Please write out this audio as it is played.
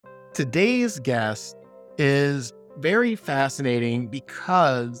Today's guest is very fascinating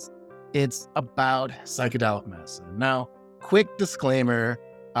because it's about psychedelic medicine. Now, quick disclaimer,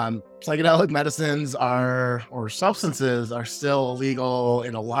 psychedelic medicines are, or substances are still illegal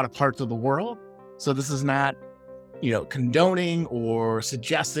in a lot of parts of the world. So this is not, condoning or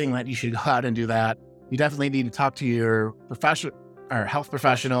suggesting that you should go out and do that. You definitely need to talk to your professional or health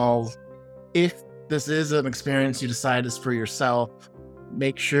professionals. If this is an experience you decide is for yourself,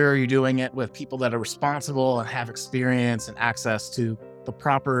 make sure you're doing it with people that are responsible and have experience and access to the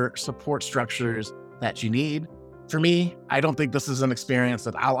proper support structures that you need. For me, I don't think this is an experience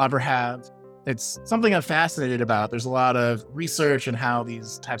that I'll ever have. It's something I'm fascinated about. There's a lot of research in how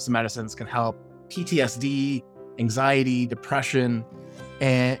these types of medicines can help PTSD, anxiety, depression.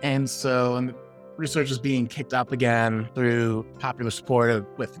 And research is being kicked up again through popular support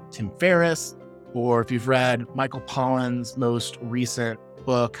with Tim Ferriss, or if you've read Michael Pollan's most recent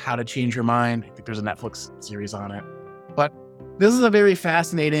book, How to Change Your Mind. I think there's a Netflix series on it. But this is a very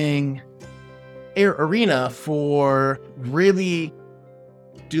fascinating arena for really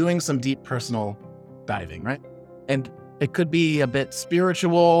doing some deep personal diving, right? And it could be a bit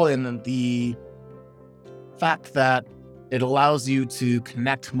spiritual in the fact that it allows you to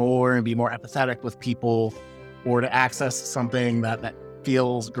connect more and be more empathetic with people, or to access something that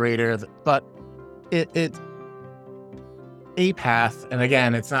feels greater. But it's a path, and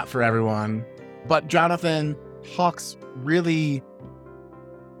again, it's not for everyone. But Jonathan talks really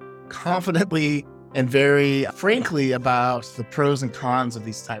confidently and very frankly about the pros and cons of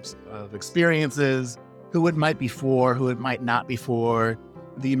these types of experiences, who it might be for, who it might not be for,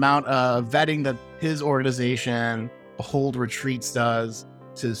 the amount of vetting that his organization, Behold Retreats, does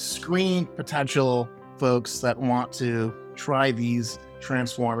to screen potential folks that want to try these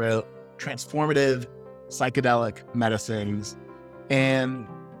transformative psychedelic medicines, and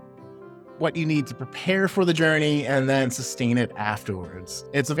what you need to prepare for the journey and then sustain it afterwards.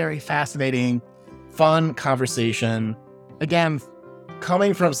 It's a very fascinating, fun conversation. Again,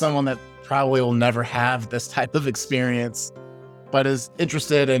 coming from someone that probably will never have this type of experience, but is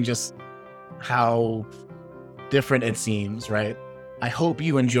interested in just how different it seems, right? I hope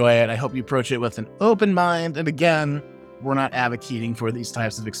you enjoy it. I hope you approach it with an open mind. And again, we're not advocating for these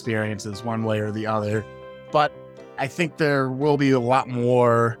types of experiences one way or the other, but I think there will be a lot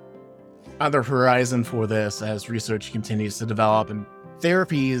more on the horizon for this as research continues to develop, and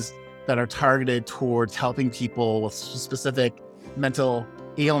therapies that are targeted towards helping people with specific mental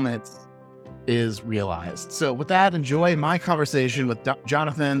ailments is realized. So with that, enjoy my conversation with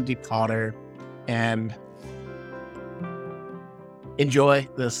Jonathan D. Potter, and enjoy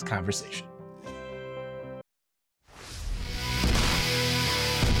this conversation.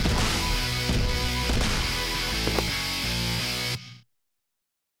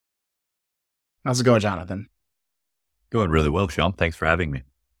 How's it going, Jonathan? Going really well, Sean. Thanks for having me.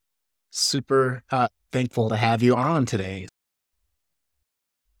 Super thankful to have you on today.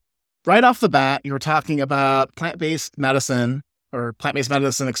 Right off the bat, you were talking about plant-based medicine or plant-based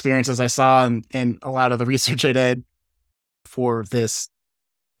medicine experiences I saw in a lot of the research I did for this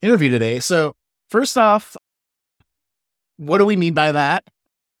interview today. So first off, what do we mean by that?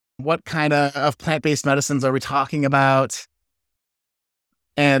 What kind of plant-based medicines are we talking about?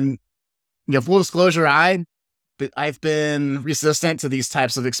 And full disclosure, I've been resistant to these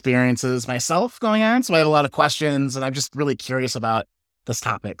types of experiences myself going on. So I have a lot of questions, and I'm just really curious about this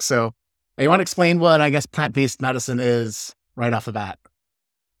topic. So you want to explain what I guess plant-based medicine is right off the bat?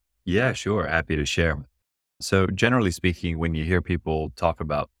 Yeah, sure. Happy to share. So generally speaking, when you hear people talk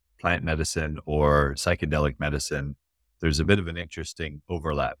about plant medicine or psychedelic medicine, there's a bit of an interesting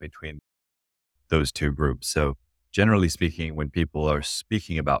overlap between those two groups. So generally speaking, when people are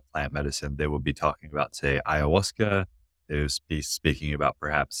speaking about plant medicine, they will be talking about, say, ayahuasca. They will be speaking about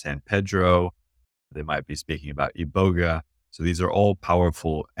perhaps San Pedro. They might be speaking about iboga. So these are all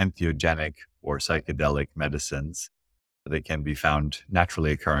powerful entheogenic or psychedelic medicines that can be found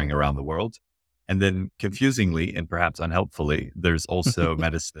naturally occurring around the world. And then confusingly and perhaps unhelpfully, there's also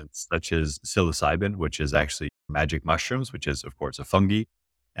medicines such as psilocybin, which is actually magic mushrooms, which is, of course, a fungi.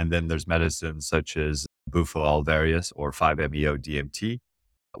 And then there's medicines such as Bufo alvarius or 5-MeO-DMT,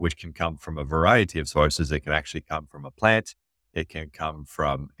 which can come from a variety of sources. It can actually come from a plant. It can come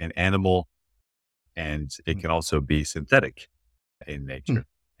from an animal, and it can also be synthetic in nature.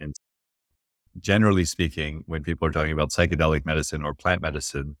 And generally speaking, when people are talking about psychedelic medicine or plant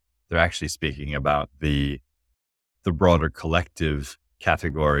medicine, they're actually speaking about the broader collective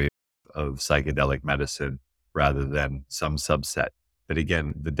category of psychedelic medicine rather than some subset. But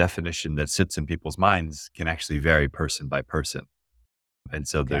again, the definition that sits in people's minds can actually vary person by person. And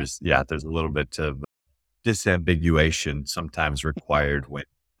so Okay. there's a little bit of disambiguation sometimes required when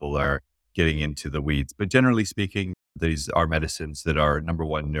people are getting into the weeds. But generally speaking, these are medicines that are number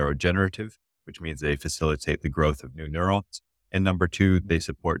one, neurogenerative, which means they facilitate the growth of new neurons. And number two, they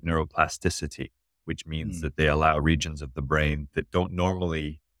support neuroplasticity, which means Mm. that they allow regions of the brain that don't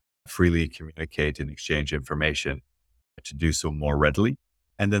normally freely communicate and exchange information to do so more readily.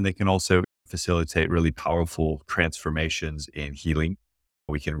 And then they can also facilitate really powerful transformations in healing.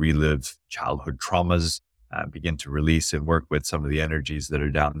 We can relive childhood traumas, begin to release and work with some of the energies that are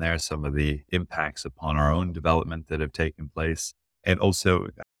down there, some of the impacts upon our own development that have taken place, and also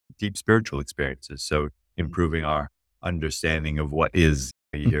deep spiritual experiences. So, improving our understanding of what is.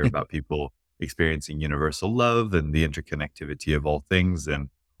 You hear about people experiencing universal love and the interconnectivity of all things, and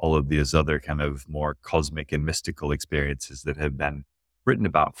all of these other kind of more cosmic and mystical experiences that have been written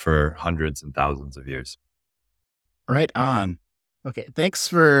about for hundreds and thousands of years. Right on. Okay. Thanks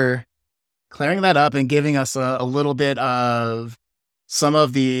for clearing that up and giving us a little bit of some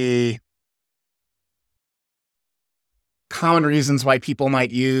of the common reasons why people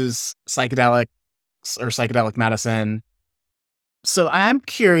might use psychedelics or psychedelic medicine. So I'm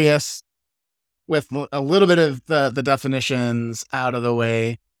curious, with a little bit of the definitions out of the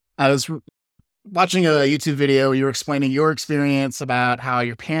way. I was watching a YouTube video. You were explaining your experience about how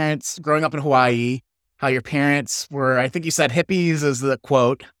your parents, growing up in Hawaii, how your parents were, I think you said hippies is the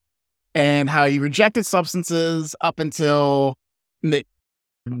quote, and how you rejected substances up until mid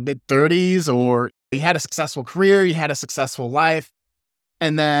 30s, or you had a successful career, you had a successful life,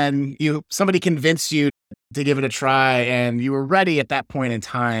 and then somebody convinced you to give it a try, and you were ready at that point in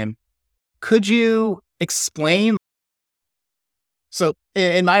time. Could you explain? So,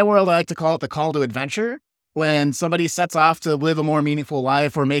 in my world, I like to call it the call to adventure. When somebody sets off to live a more meaningful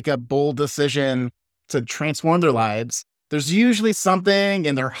life or make a bold decision to transform their lives, there's usually something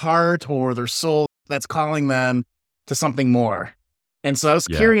in their heart or their soul that's calling them to something more. And so I was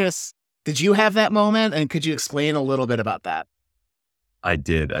Yeah, curious, did you have that moment? And could you explain a little bit about that? I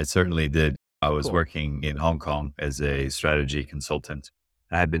did. I certainly did. I was Cool. working in Hong Kong as a strategy consultant.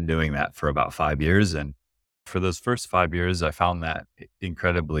 I had been doing that for about 5 years. And for those first 5 years, I found that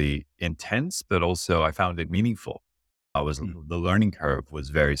incredibly intense, but also I found it meaningful. Mm. The learning curve was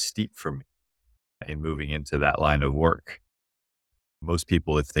very steep for me in moving into that line of work. Most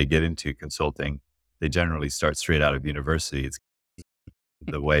people, if they get into consulting, they generally start straight out of university. It's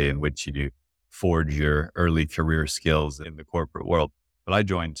the way in which you forge your early career skills in the corporate world. But I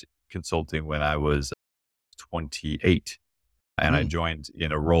joined consulting when I was 28, and I Mm. joined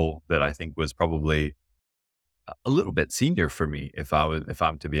in a role that I think was probably a little bit senior for me, if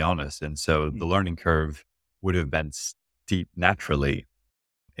I'm to be honest. And so the Mm. learning curve would have been steep naturally.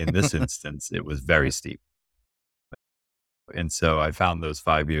 In this instance, it was very steep. And so I found those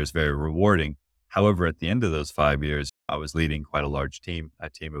 5 years very rewarding. However, at the end of those 5 years, I was leading quite a large team, a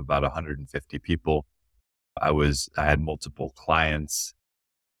team of about 150 people. I had multiple clients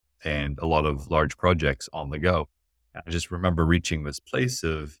and a lot of large projects on the go. I just remember reaching this place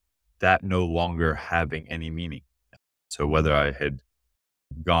of that no longer having any meaning. So whether I had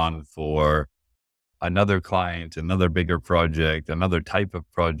gone for another client, another bigger project, another type of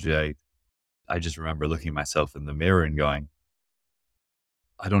project, I just remember looking at myself in the mirror and going,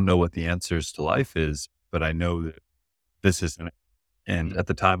 I don't know what the answers to life is, but I know that this isn't it. And Mm. at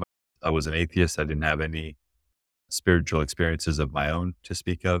the time, I was an atheist. I didn't have any spiritual experiences of my own to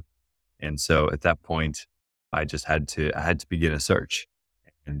speak of. And so at that point, I had to begin a search.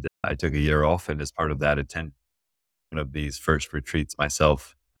 And I took a year off. And as part of that, attend one of these first retreats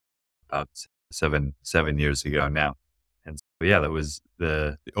myself about 7 years ago now. And so, yeah, that was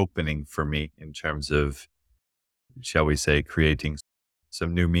the opening for me in terms of, shall we say, creating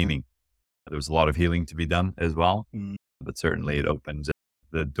some new meaning. There was a lot of healing to be done as well, Mm. but certainly it opens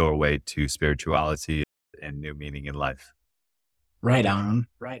the doorway to spirituality and new meaning in life. Right on.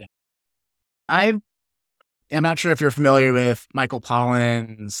 Right on. I am not sure if you're familiar with Michael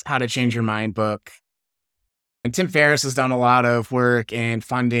Pollan's How to Change Your Mind book. And Tim Ferriss has done a lot of work in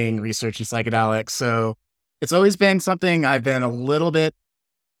funding research in psychedelics. So it's always been something I've been a little bit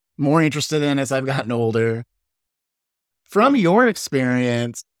more interested in as I've gotten older. From your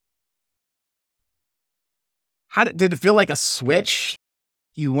experience, did it feel like a switch?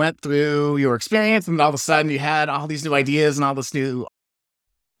 You went through your experience and all of a sudden you had all these new ideas and all this new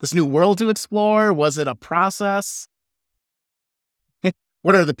world to explore. Was it a process?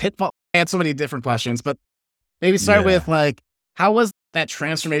 What are the pitfalls? I had so many different questions, but maybe start with, Yeah. like, how was that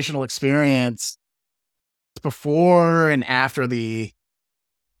transformational experience before and after the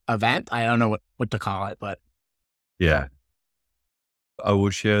event? I don't know what to call it, but Yeah. I will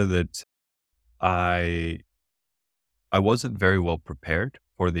share that I I wasn't very well prepared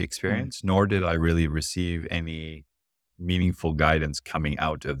for the Mm, experience, nor did I really receive any meaningful guidance coming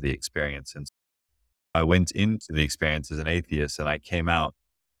out of the experience. And I went into the experience as an atheist and I came out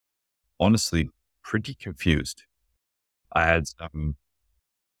honestly pretty confused. I had some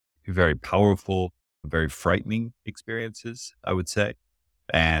very powerful, very frightening experiences, I would say.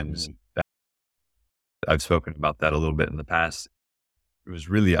 And mm, I've spoken about that a little bit in the past. It was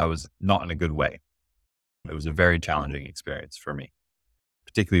really, I was not in a good way. It was a very challenging experience for me,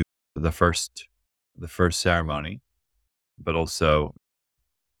 particularly the first, the first ceremony, but also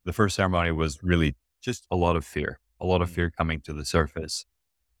the first ceremony was really just a lot of mm, fear coming to the surface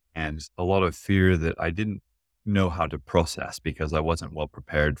and a lot of fear that I didn't know how to process because I wasn't well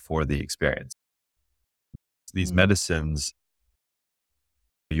prepared for the experience. These mm, medicines,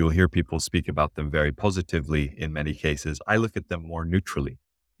 you'll hear people speak about them very positively in many cases. I look at them more neutrally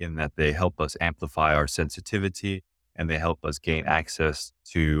in that they help us amplify our sensitivity and they help us gain access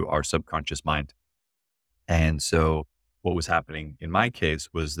to our subconscious mind. And so what was happening in my case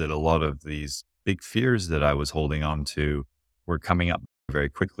was that a lot of these big fears that I was holding on to were coming up very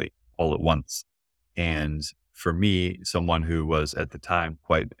quickly all at once. And for me, someone who was at the time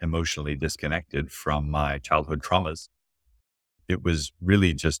quite emotionally disconnected from my childhood traumas, it was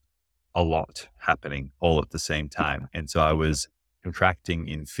really just a lot happening all at the same time. And so I was contracting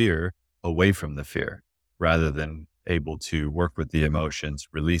in fear away from the fear rather than able to work with the emotions,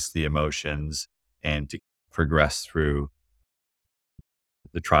 release the emotions, and to progress through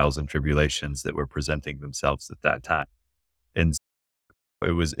the trials and tribulations that were presenting themselves at that time. And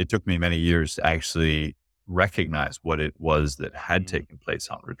it took me many years to actually recognize what it was that had mm. taken place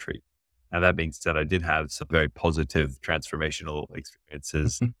on retreat. Now, that being said, I did have some very positive transformational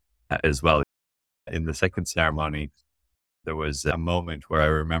experiences as well. In the second ceremony, there was a moment where I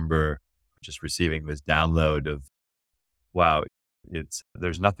remember just receiving this download of, wow,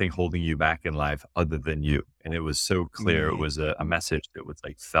 there's nothing holding you back in life other than you. And it was so clear. It Mm. was a message that was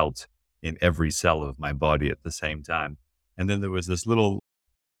like felt in every cell of my body at the same time. And then there was this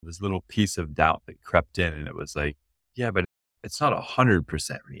little piece of doubt that crept in and it was like, yeah, but it's not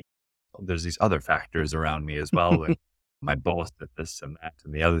 100% me. There's these other factors around me as well. And my boss did this and that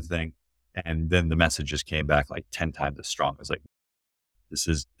and the other thing. And then the message just came back like 10 times as strong. It was like,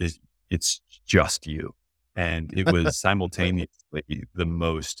 it's just you. And it was simultaneously the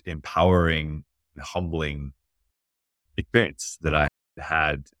most empowering, humbling experience that I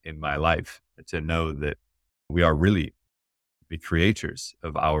had in my life to know that we are really the creators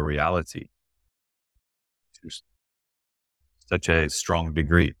of our reality to such a strong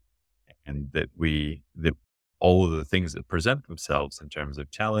degree. And that all of the things that present themselves in terms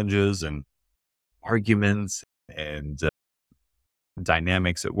of challenges and arguments and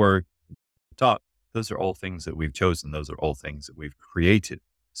dynamics at work, taught, those are all things that we've chosen. Those are all things that we've created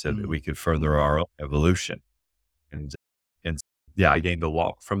so that Mm. we could further our own evolution. And, and yeah, I gained a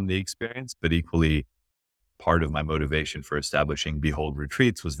lot from the experience, but equally part of my motivation for establishing Behold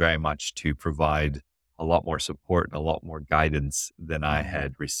Retreats was very much to provide a lot more support and a lot more guidance than I Mm.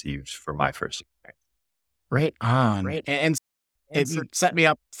 had received for my first experience. Right on. Right. And And so you set me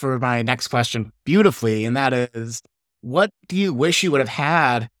up for my next question beautifully. And that is, what do you wish you would have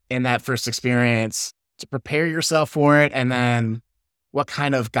had in that first experience to prepare yourself for it? And then what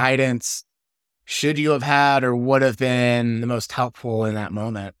kind of guidance should you have had or would have been the most helpful in that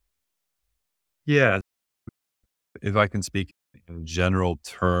moment? yeah, if I can speak in general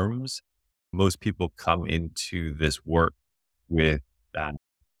terms, most people come into this work with uh,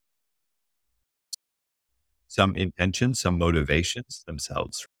 some intention, some motivations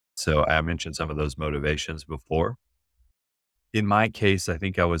themselves. So I mentioned some of those motivations before. In my case, I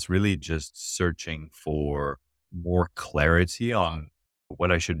think I was really just searching for more clarity on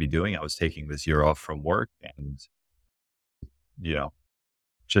what I should be doing. I was taking this year off from work and, you know,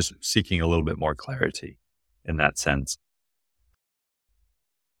 just seeking a little bit more clarity in that sense.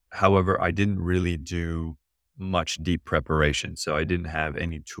 However, I didn't really do much deep preparation. So I didn't have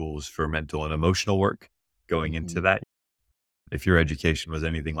any tools for mental and emotional work going into Mhm. that. If your education was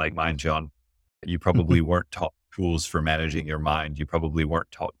anything like mine, John, you probably weren't taught tools for managing your mind. You probably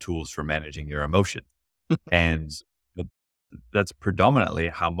weren't taught tools for managing your emotions. And th- that's predominantly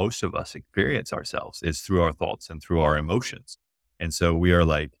how most of us experience ourselves is through our thoughts and through our emotions. And so we are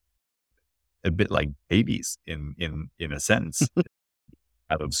like a bit like babies in a sense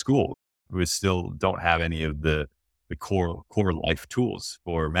out of school. We still don't have any of the core life tools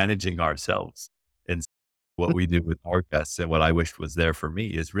for managing ourselves. And what we do with our guests and what I wish was there for me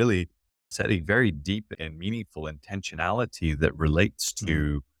is really setting very deep and meaningful intentionality that relates Mm,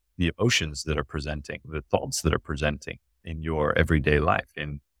 to the emotions that are presenting, the thoughts that are presenting in your everyday life.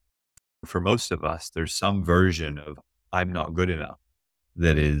 And for most of us, there's some version of I'm not good enough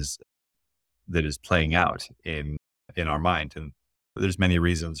that is playing out in our mind. And there's many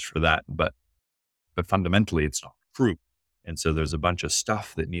reasons for that, but fundamentally it's not true. And so there's a bunch of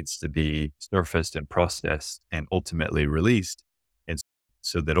stuff that needs to be surfaced and processed and ultimately released. And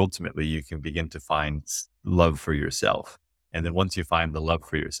so that ultimately you can begin to find love for yourself. And then once you find the love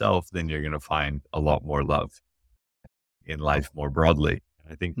for yourself, then you're going to find a lot more love in life more broadly.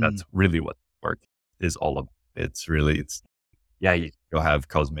 And I think mm, that's really what work is all about. It's yeah, you go have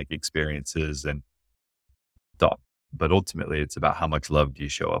cosmic experiences and thought, but ultimately it's about how much love do you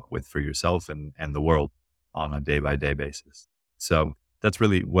show up with for yourself and the world on a day by day basis. So that's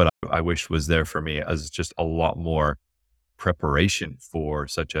really what I wish was there for me, as just a lot more preparation for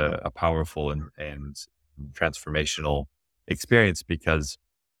such a powerful and transformational experience. Because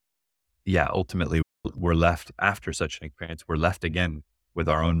yeah, ultimately we're left after such an experience, we're left again with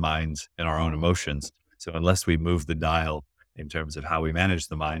our own minds and our own emotions. So unless we move the dial in terms of how we manage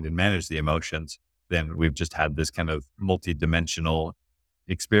the mind and manage the emotions, then we've just had this kind of multi-dimensional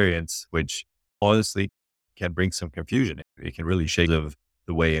experience, which honestly can bring some confusion. It can really shape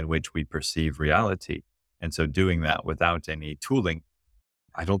the way in which we perceive reality. And so doing that without any tooling,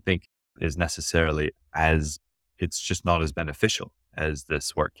 I don't think is necessarily as, it's just not as beneficial as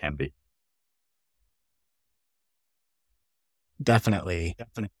this work can be. definitely.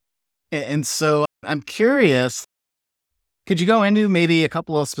 Definitely. And so I'm curious, could you go into maybe a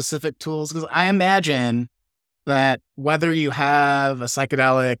couple of specific tools? Because I imagine that whether you have a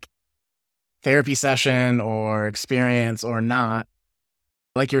psychedelic therapy session or experience or not,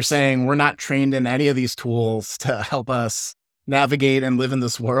 like you're saying, we're not trained in any of these tools to help us navigate and live in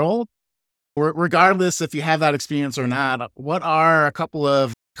this world. Regardless if you have that experience or not, what are a couple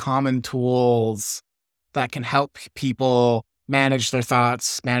of common tools that can help people manage their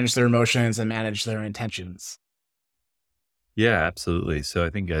thoughts, manage their emotions, and manage their intentions? Yeah, absolutely. So I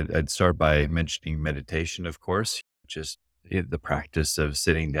think I'd start by mentioning meditation, of course, just the practice of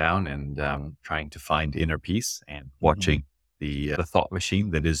sitting down and trying to find inner peace and Mhm. watching the thought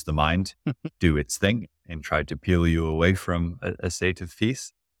machine that is the mind do its thing and try to peel you away from a state of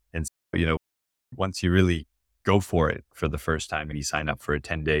peace. And, once you really go for it for the first time and you sign up for a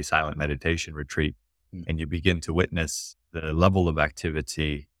 10-day silent meditation retreat Mm, and you begin to witness the level of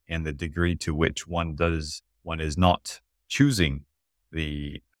activity and the degree to which one is not choosing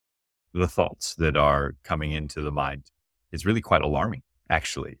the the thoughts that are coming into the mind, is really quite alarming,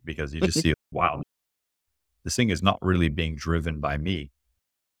 actually, because you just see, wow, this thing is not really being driven by me,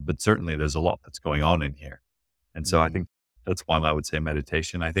 but certainly there's a lot that's going on in here. And so I mhm, think that's one I would say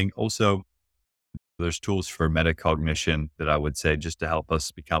meditation. I think also there's tools for metacognition that I would say just to help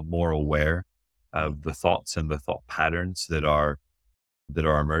us become more aware mm, of the thoughts and the thought patterns that are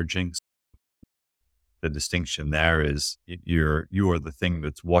emerging. The distinction there is you are the thing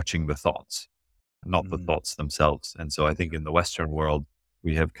that's watching the thoughts, not the mm, thoughts themselves. And so I think in the Western world,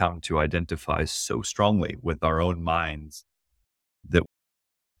 we have come to identify so strongly with our own minds that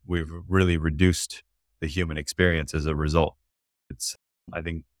we've really reduced the human experience as a result. It's, I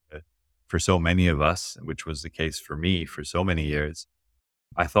think, for so many of us, which was the case for me for so many years,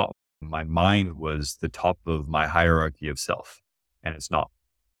 I thought my mind was the top of my hierarchy of self. And it's not.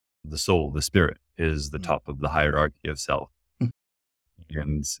 The soul, the spirit is the mm. top of the hierarchy of self.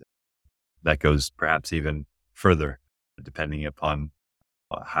 And that goes perhaps even further, depending upon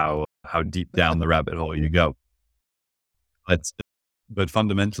how deep down the rabbit hole you go. But but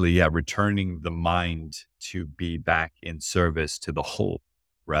fundamentally, yeah, returning the mind to be back in service to the whole,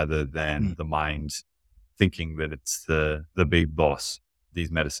 rather Mm, than the mind thinking that it's the big boss.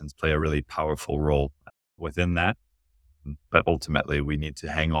 These medicines play a really powerful role within that. But ultimately, we need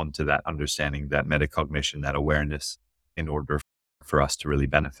to hang on to that understanding, that metacognition, that awareness, in order for us to really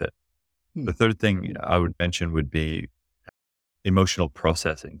benefit. mm, The third thing I would mention would be emotional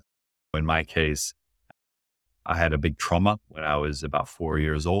processing. In my case, I had a big trauma when I was about 4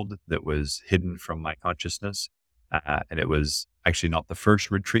 years old that was hidden from my consciousness. And it was actually not the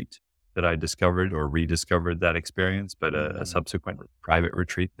first retreat that I discovered or rediscovered that experience, but a mm, subsequent private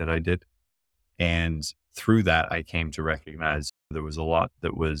retreat that I did. And through that, I came to recognize there was a lot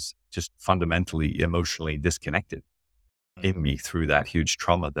that was just fundamentally emotionally disconnected mm, in me through that huge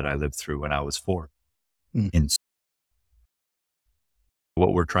trauma that I lived through when I was 4. mm, And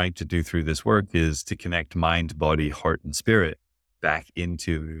what we're trying to do through this work is to connect mind, body, heart, and spirit back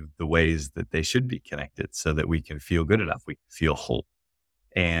into the ways that they should be connected so that we can feel good enough. We can feel whole.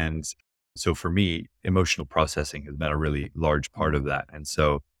 And So for me, emotional processing has been a really large part of that. And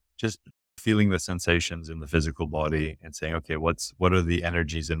so just feeling the sensations in the physical body and saying, okay, what are the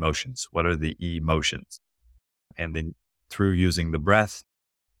energies and motions? What are the emotions? And then through using the breath,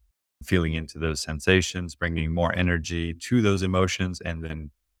 feeling into those sensations, bringing more energy to those emotions, and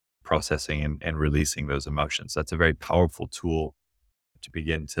then processing and releasing those emotions. That's a very powerful tool to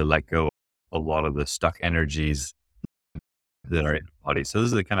begin to let go a lot of the stuck energies that are in the body. So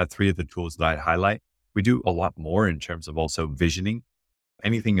those are the kind of three of the tools that I'd highlight. We do a lot more in terms of also visioning.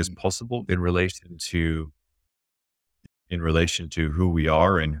 Anything is possible in relation to who we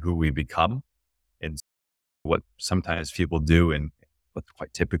are and who we become. And what sometimes people do, and what's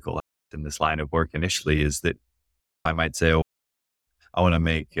quite typical in this line of work initially, is that I might say, "Oh, I want to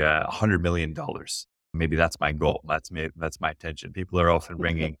make $100 million. Maybe that's my goal. That's my intention." People are often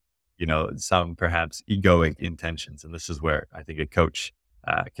bringing, some perhaps egoic intentions, and this is where I think a coach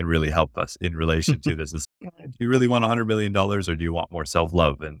can really help us in relation to this. Is, do you really want $100 million, or do you want more self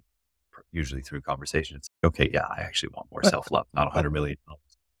love? And usually through conversation, it's okay. Yeah, I actually want more self love, not $100 million.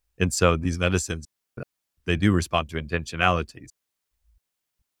 And so these medicines, they do respond to intentionalities.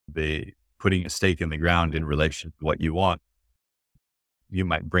 They putting a stake in the ground in relation to what you want. You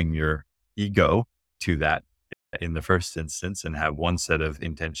might bring your ego to that in the first instance and have one set of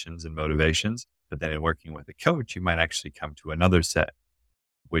intentions and motivations. But then in working with a coach, you might actually come to another set,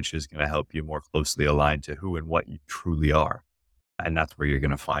 which is going to help you more closely align to who and what you truly are. And that's where you're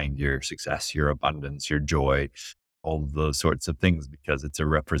going to find your success, your abundance, your joy, all of those sorts of things, because it's a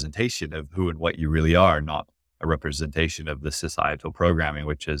representation of who and what you really are, not a representation of the societal programming,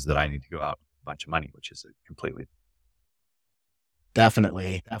 which is that I need to go out with a bunch of money, which is a completely.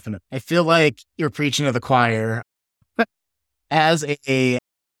 Definitely. Definitely. I feel like you're preaching to the choir. As I'm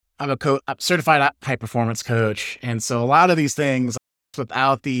a certified high performance coach. And so a lot of these things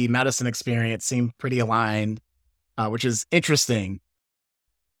without the medicine experience seem pretty aligned, which is interesting.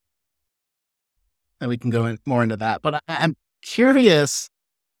 And we can go more into that. But I'm curious.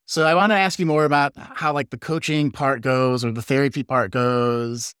 So I want to ask you more about how like the coaching part goes or the therapy part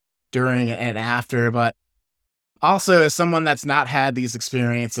goes during and after. But also, as someone that's not had these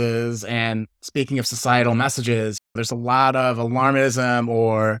experiences, and speaking of societal messages, there's a lot of alarmism,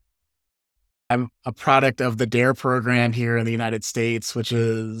 or I'm a product of the DARE program here in the United States, which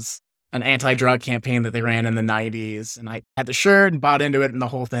is an anti-drug campaign that they ran in the 90s. And I had the shirt and bought into it, and the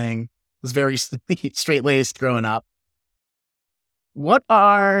whole thing was very straight-laced growing up. What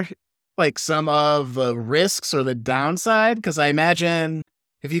are like some of the risks or the downside? Because I imagine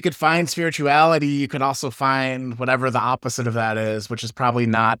if you could find spirituality, you could also find whatever the opposite of that is, which is probably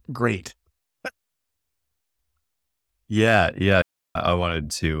not great. Yeah. Yeah. I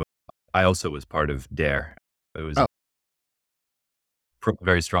also was part of DARE. It was a Oh,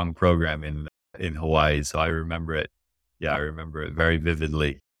 very strong program in Hawaii. So I remember it. Yeah. I remember it very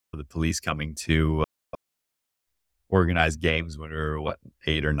vividly. The police coming to organize games when we were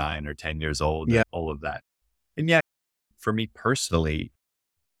 8 or 9 or 10 years old, yeah. and all of that. And yeah, for me personally,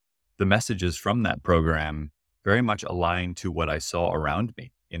 the messages from that program very much aligned to what I saw around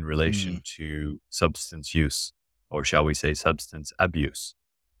me in relation Mm, to substance use, or shall we say substance abuse,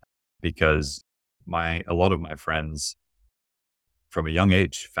 because a lot of my friends from a young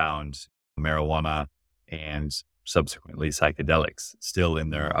age found marijuana and subsequently psychedelics still in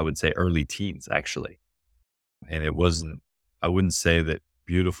their, I would say, early teens, actually. And I wouldn't say that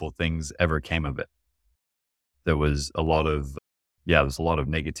beautiful things ever came of it. There was a lot of, yeah, there's a lot of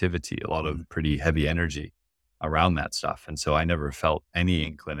negativity, a lot mm. of pretty heavy energy around that stuff. And so I never felt any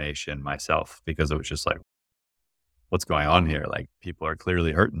inclination myself, because it was just like, what's going on here? Like, people are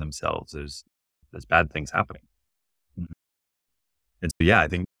clearly hurting themselves. There's bad things happening. And so, yeah, I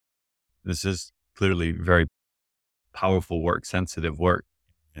think this is clearly very powerful work, sensitive work.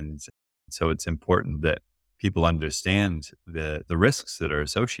 And so it's important that people understand the risks that are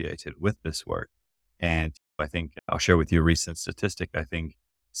associated with this work. And I think I'll share with you a recent statistic. I think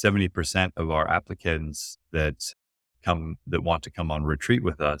 70% of our applicants that want to come on retreat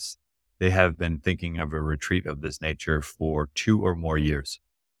with us, they have been thinking of a retreat of this nature for 2 or more years.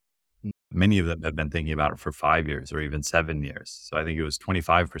 Many of them have been thinking about it for 5 years or even 7 years. So I think it was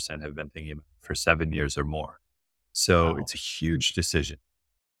 25% have been thinking about it for 7 years or more. So Wow. it's a huge decision.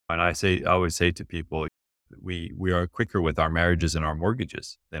 And I always say to people, we are quicker with our marriages and our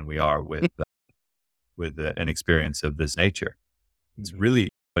mortgages than we are with an experience of this nature. It's Mhm. really,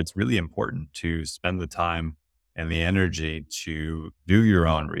 it's really important to spend the time and the energy to do your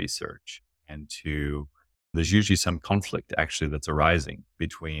own research, and there's usually some conflict actually that's arising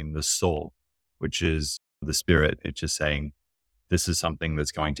between the soul, which is the spirit. It's just saying, this is something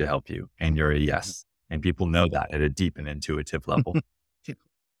that's going to help you. And you're a yes. And people know that at a deep and intuitive level.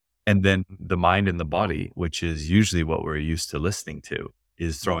 And then the mind and the body, which is usually what we're used to listening to,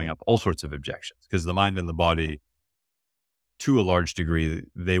 is throwing up all sorts of objections, because the mind and the body, to a large degree,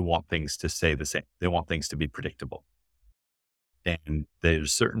 they want things to stay the same. They want things to be predictable. And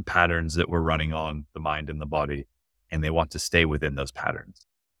there's certain patterns that we're running on, the mind and the body, and they want to stay within those patterns.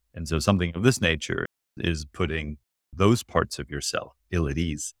 And so something of this nature is putting those parts of yourself ill at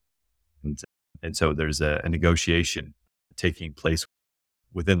ease. And so there's a negotiation taking place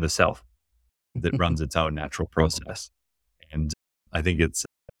within the self that runs its own natural process. And I think it's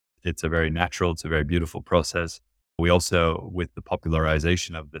a very natural, it's a very beautiful process. We also, with the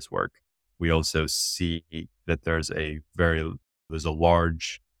popularization of this work, we also see that there's a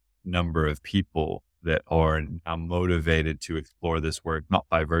large number of people that are now motivated to explore this work, not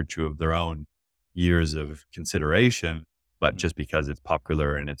by virtue of their own years of consideration, but just because it's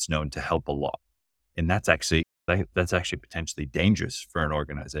popular and it's known to help a lot. And that's actually potentially dangerous for an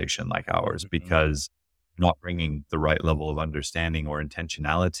organization like ours, because not bringing the right level of understanding or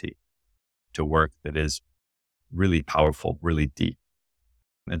intentionality to work that is really powerful, really deep.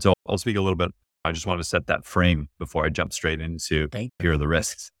 And so I'll speak a little bit. I just want to set that frame before I jump straight into here are the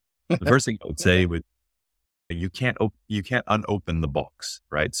risks. The first thing I would say you can't unopen the box,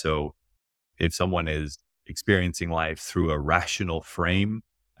 right? So if someone is experiencing life through a rational frame,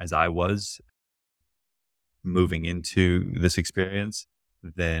 as I was moving into this experience,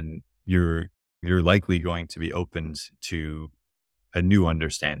 then you're likely going to be opened to a new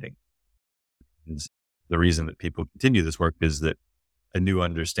understanding. And the reason that people continue this work is that a new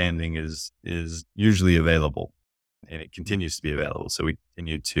understanding is usually available, and it continues to be available. So we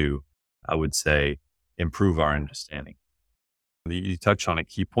continue to, I would say, improve our understanding. You touched on a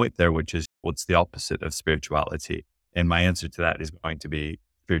key point there, which is what's the opposite of spirituality? And my answer to that is going to be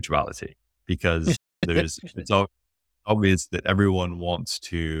spirituality, because it's obvious that everyone wants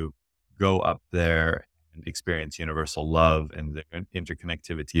to go up there and experience universal love and the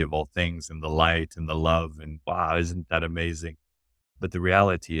interconnectivity of all things and the light and the love. And wow, isn't that amazing? But the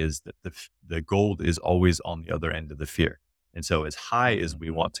reality is that the gold is always on the other end of the fear. And so as high as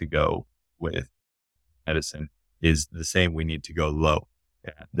we want to go with medicine is the same, we need to go low.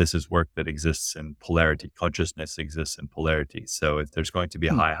 Yeah, this is work that exists in polarity. Consciousness exists in polarity. So if there's going to be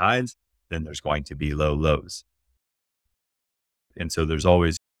high highs, then there's going to be low lows. And so there's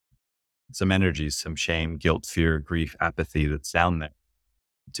always some energies, some shame, guilt, fear, grief, apathy that's down there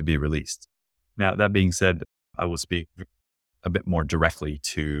to be released. Now, that being said, I will speak a bit more directly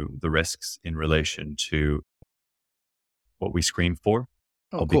to the risks in relation to what we screen for.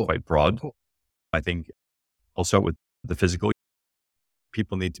 I'll be quite broad. I think I'll start with the physical.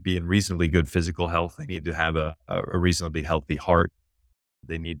 People need to be in reasonably good physical health. They need to have a reasonably healthy heart.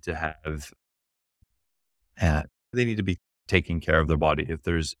 They need to have, they need to be taking care of their body. If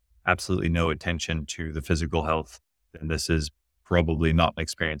there's absolutely no attention to the physical health, then this is probably not an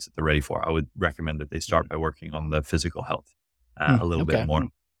experience that they're ready for. I would recommend that they start by working on the physical health a little bit more.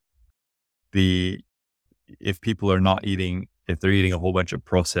 If people are not eating, if they're eating a whole bunch of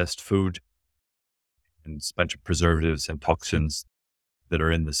processed food and a bunch of preservatives and toxins that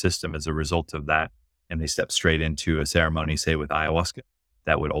are in the system as a result of that, and they step straight into a ceremony, say with ayahuasca,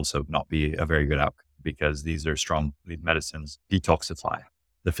 that would also not be a very good outcome, because these medicines detoxify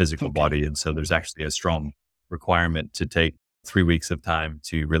the physical body. And so there's actually a strong requirement to take 3 weeks of time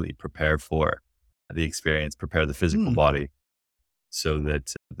to really prepare for the experience, prepare the physical body so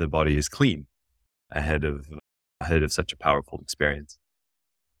that the body is clean ahead of such a powerful experience.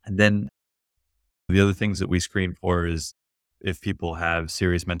 And then the other things that we screen for is if people have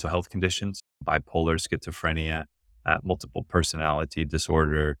serious mental health conditions, bipolar, schizophrenia, multiple personality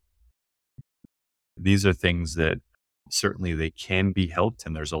disorder. These are things that certainly they can be helped.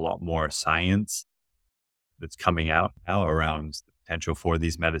 And there's a lot more science that's coming out now around the potential for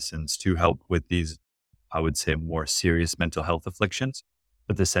these medicines to help with these, I would say, more serious mental health afflictions.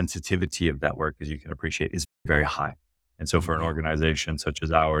 But the sensitivity of that work, as you can appreciate, is very high. And so for an organization such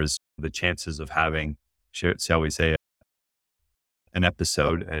as ours, the chances of having, shall we say, an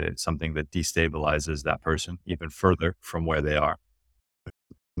episode, something that destabilizes that person even further from where they are,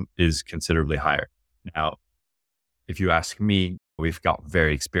 is considerably higher. Now, if you ask me, we've got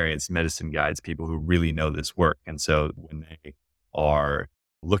very experienced medicine guides, people who really know this work. And so when they are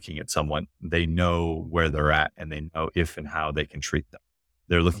looking at someone, they know where they're at and they know if and how they can treat them.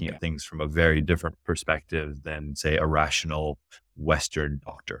 They're looking at things from a very different perspective than, say, a rational Western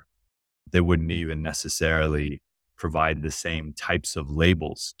doctor. They wouldn't even necessarily provide the same types of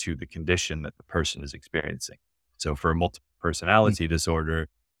labels to the condition that the person is experiencing. So for multiple personality disorder,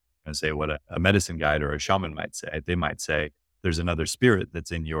 and say what a medicine guide or a shaman might say. They might say there's another spirit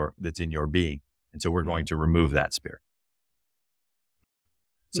that's in your being, and so we're going to remove that spirit.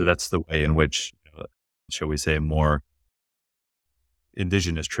 So that's the way in which, shall we say, more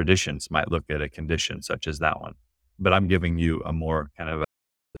indigenous traditions might look at a condition such as that one. But I'm giving you a more kind of a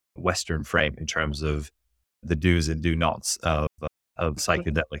Western frame in terms of the do's and do nots of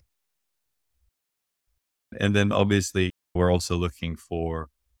psychedelic. And then obviously we're also looking for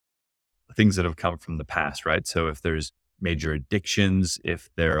things that have come from the past, right? So if there's major addictions, if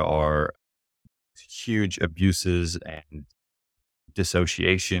there are huge abuses and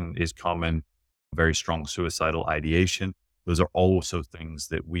dissociation is common, very strong suicidal ideation, those are also things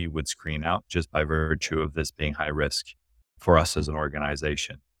that we would screen out just by virtue of this being high risk for us as an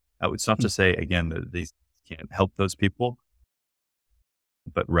organization. It's not to say, again, that these can't help those people,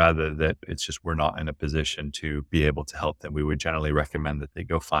 but rather that it's just we're not in a position to be able to help them. We would generally recommend that they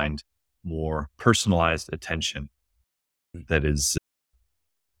go find more personalized attention that is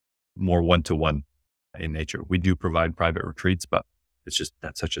more one-to-one in nature. We do provide private retreats, but it's just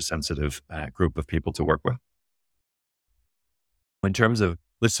that's such a sensitive group of people to work with. In terms of,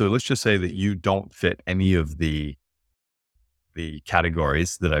 let's just say that you don't fit any of the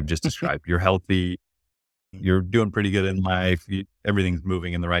categories that I've just described. You're healthy, you're doing pretty good in life, everything's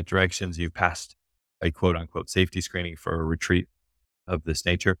moving in the right directions. You've passed a quote unquote safety screening for a retreat of this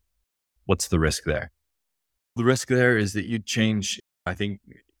nature. What's the risk there? The risk there is that you change, I think,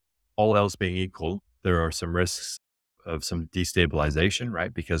 all else being equal, there are some risks of some destabilization,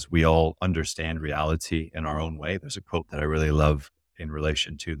 right? Because we all understand reality in our own way. There's a quote that I really love in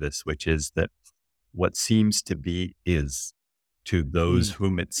relation to this, which is that what seems to be is to those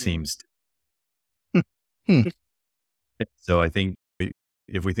whom it seems to. So I think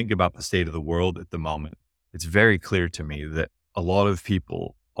if we think about the state of the world at the moment, it's very clear to me that a lot of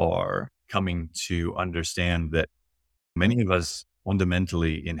people are coming to understand that many of us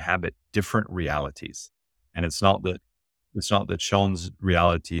fundamentally inhabit different realities. And it's not that Sean's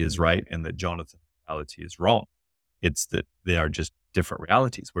reality is right and that Jonathan's reality is wrong. It's that they are just different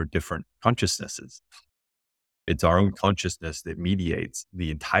realities. We're different consciousnesses. It's our own consciousness that mediates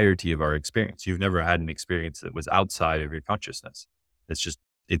the entirety of our experience. You've never had an experience that was outside of your consciousness.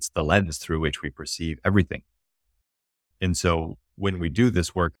 It's the lens through which we perceive everything. And so when we do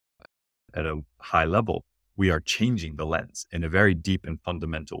this work at a high level, we are changing the lens in a very deep and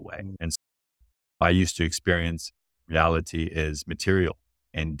fundamental way. And so I used to experience reality as material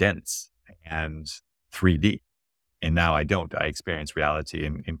and dense and 3D. And now I don't. I experience reality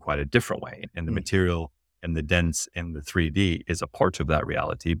in quite a different way. And the material and the dense and the 3D is a part of that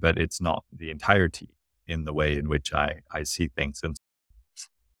reality, but it's not the entirety in the way in which I see things. And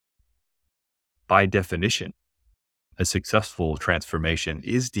by definition, a successful transformation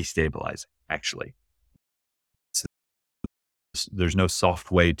is destabilizing, actually. There's no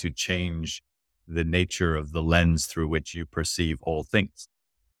soft way to change the nature of the lens through which you perceive all things.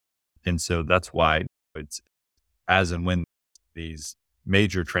 And so that's why it's as and when these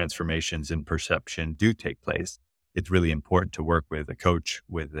major transformations in perception do take place, it's really important to work with a coach,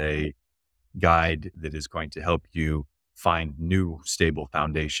 with a guide that is going to help you find new stable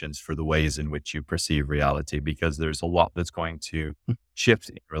foundations for the ways in which you perceive reality, because there's a lot that's going to shift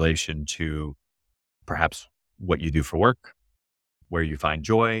in relation to perhaps what you do for work, where you find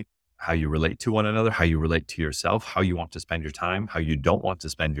joy, how you relate to one another, how you relate to yourself, how you want to spend your time, how you don't want to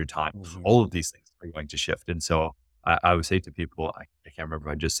spend your time. All of these things are going to shift. And so I would say to people, I can't remember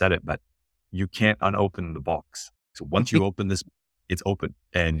if I just said it, but you can't unopen the box. So once you open this, it's open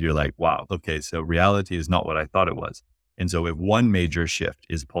and you're like, wow, okay, so reality is not what I thought it was. And so if one major shift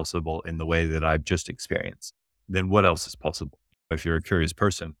is possible in the way that I've just experienced, then what else is possible? If you're a curious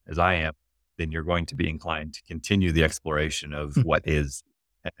person, as I am, then you're going to be inclined to continue the exploration of what is.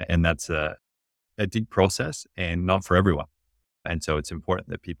 And that's a deep process and not for everyone. And so it's important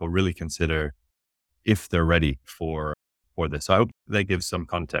that people really consider if they're ready for this. So I hope that gives some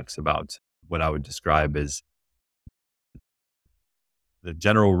context about what I would describe as the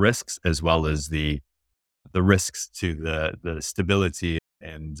general risks, as well as the risks to the stability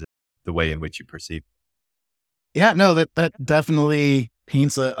and the way in which you perceive. Yeah, no, that definitely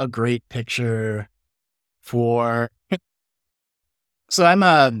paints a great picture for. So I'm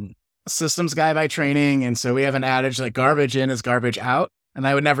a systems guy by training. And so we have an adage like garbage in is garbage out. And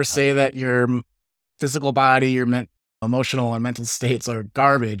I would never say that your physical body, your emotional and mental states are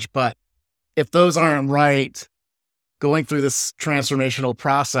garbage. But if those aren't right, going through this transformational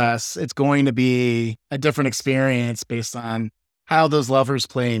process, it's going to be a different experience based on how those levers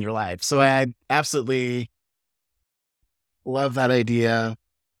play in your life. So I absolutely Love that idea.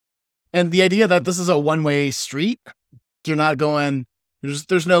 And the idea that this is a one-way street, you're not going,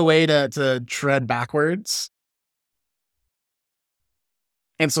 there's no way to tread backwards.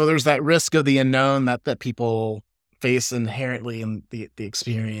 And so there's that risk of the unknown that people face inherently in the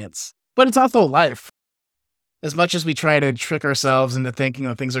experience. But it's also life. As much as we try to trick ourselves into thinking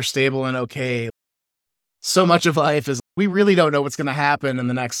that things are stable and okay, so much of life is we really don't know what's going to happen in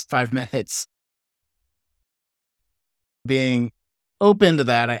the next 5 minutes. Being open to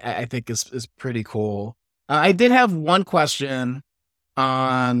that, I think is pretty cool. I did have one question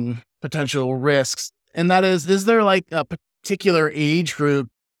on potential risks, and that is there like a particular age group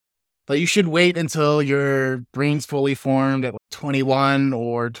that you should wait until your brain's fully formed at like 21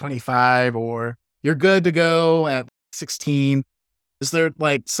 or 25, or you're good to go at 16? Is there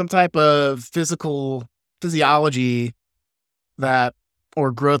like some type of physiology that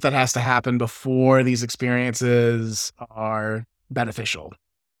or growth that has to happen before these experiences are beneficial?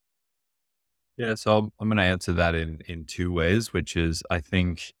 Yeah, so I'm going to answer that in two ways, which is I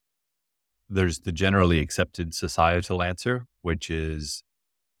think there's the generally accepted societal answer, which is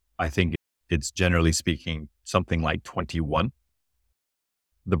I think it's generally speaking something like 21.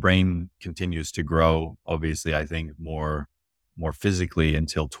 The brain continues to grow, obviously, I think more physically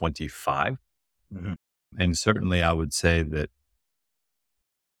until 25. Mhm. And certainly I would say that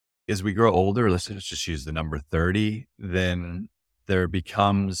as we grow older, let's just use the number 30, then there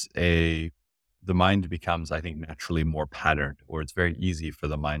becomes the mind becomes, I think, naturally more patterned, or it's very easy for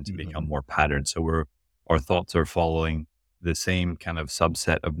the mind to become Mhm. more patterned. So our thoughts are following the same kind of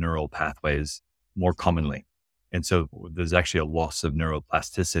subset of neural pathways more commonly. And so there's actually a loss of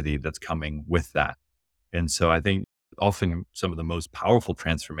neuroplasticity that's coming with that. And so I think often some of the most powerful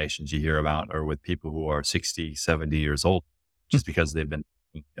transformations you hear about are with people who are 60, 70 years old, just because they've been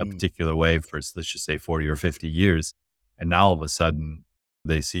a Mm. particular way for, let's just say 40 or 50 years. And now all of a sudden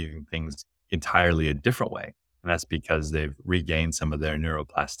they see things entirely a different way. And that's because they've regained some of their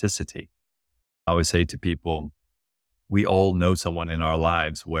neuroplasticity. I always say to people, we all know someone in our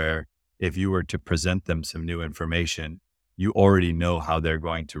lives where if you were to present them some new information, you already know how they're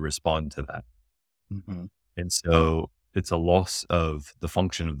going to respond to that. Mhm. And so it's a loss of the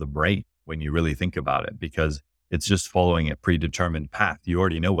function of the brain when you really think about it, because it's just following a predetermined path. You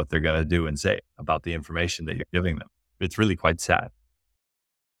already know what they're going to do and say about the information that you're giving them. It's really quite sad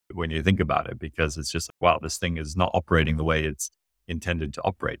when you think about it, because it's just like, wow, this thing is not operating the way it's intended to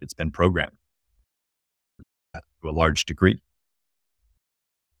operate. It's been programmed to a large degree.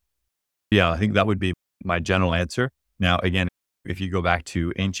 Yeah, I think that would be my general answer. Now, again, if you go back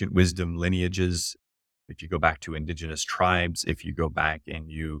to ancient wisdom lineages, if you go back to indigenous tribes, if you go back and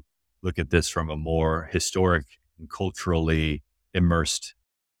you look at this from a more historic and culturally immersed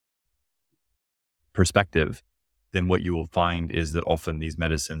perspective, then what you will find is that often these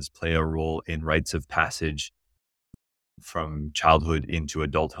medicines play a role in rites of passage from childhood into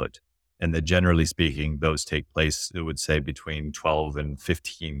adulthood. And that generally speaking, those take place, it would say, between 12 and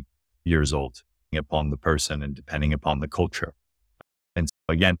 15 years old, depending upon the person and depending upon the culture. And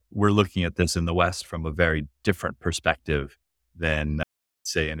so again, we're looking at this in the West from a very different perspective than,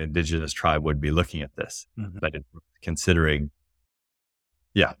 say, an indigenous tribe would be looking at this. Mhm. But considering,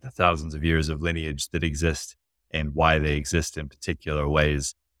 yeah, the thousands of years of lineage that exist and why they exist in particular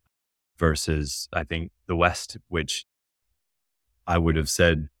ways versus, I think, the West, which I would have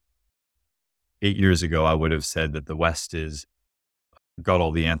said 8 years ago, I would have said that the West is got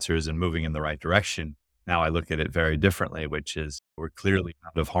all the answers and moving in the right direction. Now I look at it very differently, which is we're clearly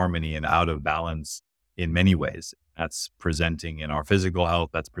out of harmony and out of balance in many ways. That's presenting in our physical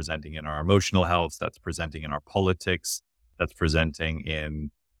health, that's presenting in our emotional health, that's presenting in our politics, that's presenting in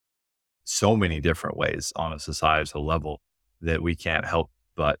so many different ways on a societal level that we can't help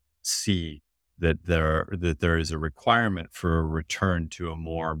but see that there is a requirement for a return to a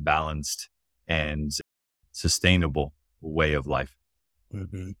more balanced and sustainable way of life.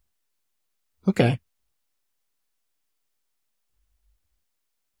 Mhm. Okay.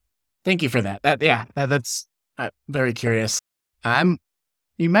 Thank you for that. That's very curious. I'm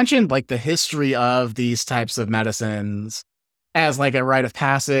You mentioned like the history of these types of medicines as like a rite of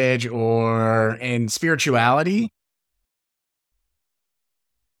passage or in spirituality.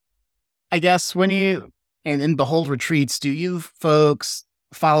 I guess when you and in Behold retreats, do you folks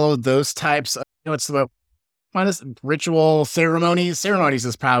follow those types of, what's the what is ritual ceremonies? Ceremonies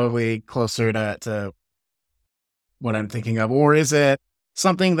is probably closer to what I'm thinking of. Or is it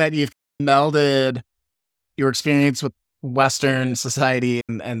something that you've melded your experience with Western society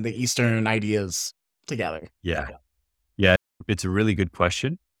and the Eastern ideas together? Yeah. Yeah. It's a really good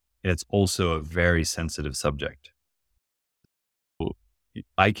question. It's also a very sensitive subject.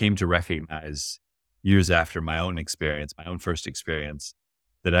 I came to recognize years after my own experience, my own first experience,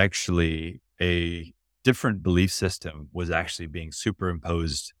 that actually a different belief system was actually being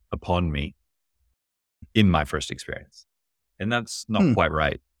superimposed upon me in my first experience. And that's not Hmm. quite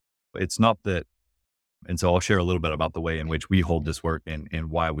right. It's not that. And so I'll share a little bit about the way in which we hold this work and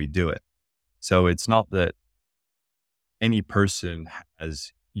why we do it. So it's not that any person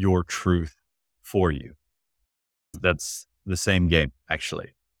has your truth for you. That's the same game,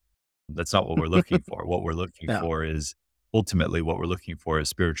 actually. That's not what we're looking for. What we're looking Yeah. for is ultimately what we're looking for is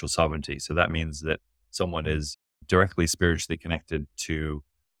spiritual sovereignty. So that means that someone is directly spiritually connected to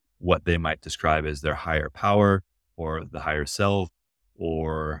what they might describe as their higher power or the higher self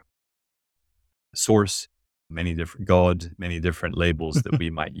or source, many different God, many different labels that we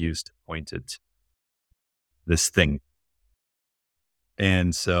might use to point at this thing.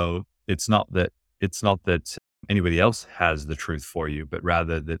 And so it's not that anybody else has the truth for you, but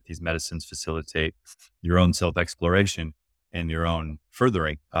rather that these medicines facilitate your own self-exploration and your own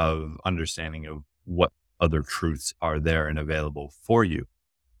furthering of understanding of what other truths are there and available for you.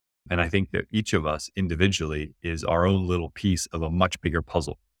 And I think that each of us individually is our own little piece of a much bigger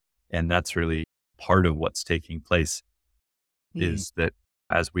puzzle. And that's really part of what's taking place Hmm. is that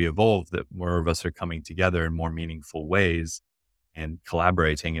as we evolve, that more of us are coming together in more meaningful ways and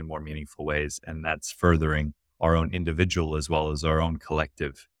collaborating in more meaningful ways. And that's furthering our own individual as well as our own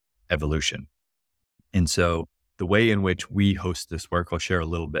collective evolution. And so the way in which we host this work, I'll share a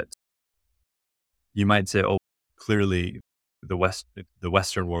little bit. You might say, oh, clearly the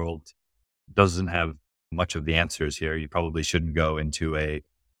Western world doesn't have much of the answers here. You probably shouldn't go into a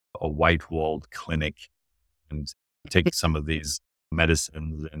white walled clinic and take some of these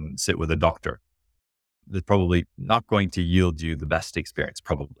medicines and sit with a doctor. They're probably not going to yield you the best experience,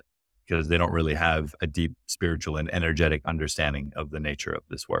 probably, because they don't really have a deep spiritual and energetic understanding of the nature of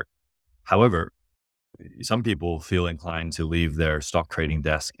this work. However, some people feel inclined to leave their stock trading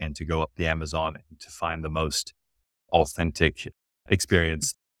desk and to go up the Amazon and to find the most authentic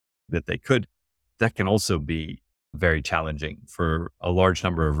experience that they could. That can also be very challenging for a large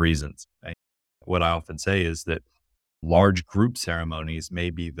number of reasons. What I often say is that large group ceremonies may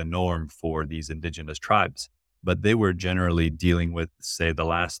be the norm for these indigenous tribes, but they were generally dealing with, say, the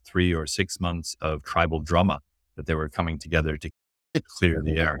last 3 or 6 months of tribal drama that they were coming together to clear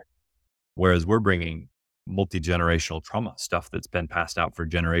the air. Whereas we're bringing multi-generational trauma, stuff that's been passed out for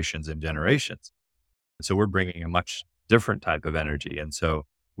generations and generations. So we're bringing a much different type of energy. And so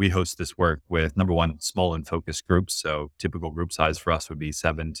we host this work with, number one, small and focused groups. So typical group size for us would be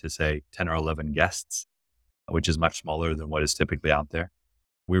 7 to say 10 or 11 guests, which is much smaller than what is typically out there.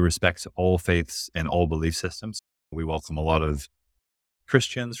 We respect all faiths and all belief systems. We welcome a lot of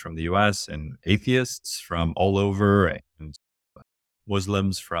Christians from the US and atheists from all over and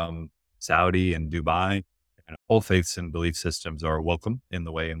Muslims from Saudi and Dubai. And all faiths and belief systems are welcome in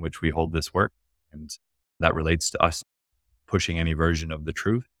the way in which we hold this work. And that relates to us pushing any version of the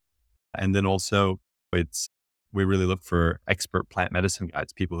truth. And then also we really look for expert plant medicine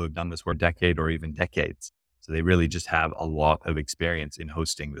guides, people who have done this for a decade or even decades. So they really just have a lot of experience in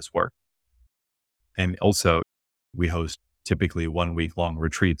hosting this work. And also we host typically 1 week long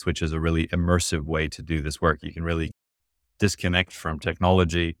retreats, which is a really immersive way to do this work. You can really disconnect from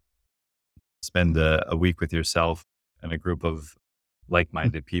technology, spend a week with yourself and a group of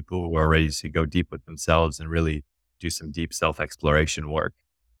like-minded people who are ready to go deep with themselves and really do some deep self-exploration work.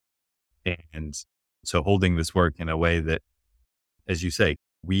 And so holding this work in a way that, as you say,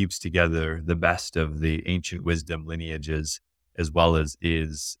 weaves together the best of the ancient wisdom lineages, as well as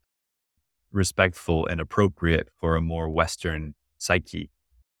is respectful and appropriate for a more Western psyche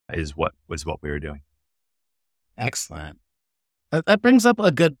is what we were doing. Excellent. That brings up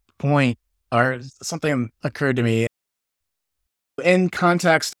a good point, or something occurred to me in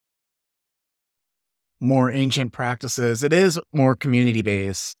context. More ancient practices, it is more community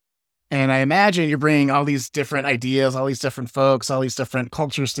based. And I imagine you're bringing all these different ideas, all these different folks, all these different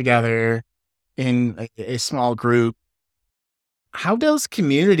cultures together in a small group. How does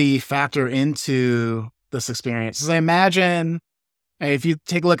community factor into this experience? Because I imagine if you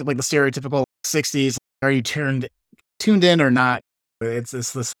take a look at like the stereotypical 60s, are you tuned in or not? It's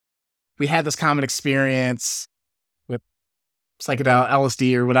this we had this common experience with psychedelic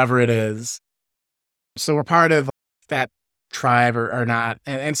LSD or whatever it is. So we're part of that tribe or not.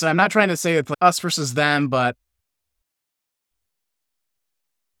 And so I'm not trying to say it's like us versus them, but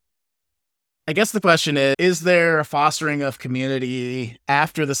I guess the question is there a fostering of community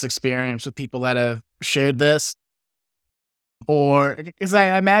after this experience with people that have shared this? Or because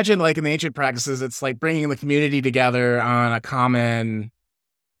I imagine like in the ancient practices, it's like bringing the community together on a common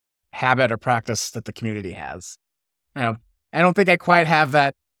habit or practice that the community has. You know, I don't think I quite have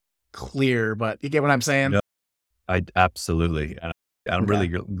that clear, but you get what I'm saying? No, I absolutely. And I'm Okay. really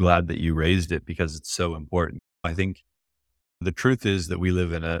glad that you raised it because it's so important. I think the truth is that we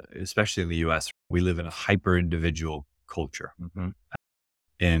live in especially in the US, we live in a hyper individual culture.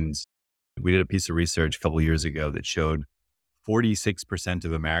 And we did a piece of research a couple of years ago that showed 46%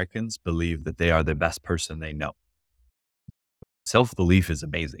 of Americans believe that they are the best person they know. Self belief is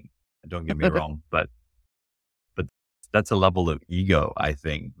amazing. Don't get me wrong, but that's a level of ego, I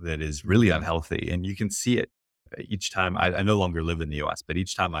think, that is really unhealthy. And you can see it each time. I no longer live in the US, but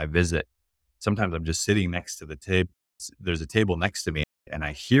each time I visit, sometimes I'm just sitting next to the table. There's a table next to me and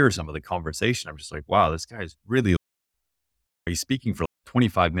I hear some of the conversation. I'm just like, wow, this guy's really, he's speaking for like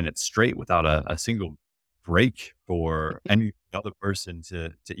 25 minutes straight without a single break for any other person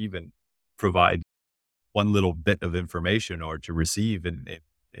to even provide one little bit of information or to receive in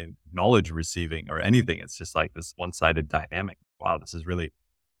knowledge receiving or anything. It's just like this one-sided dynamic. Wow, this is really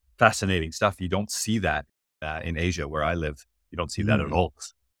fascinating stuff. You don't see that in Asia where I live. You don't see that at Mm. all.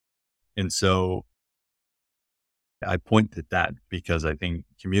 And so I point at that because I think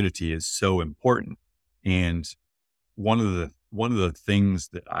community is so important. And one of the things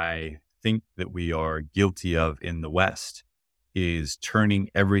that I think that we are guilty of in the West is turning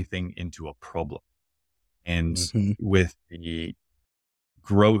everything into a problem. And Mhm. with the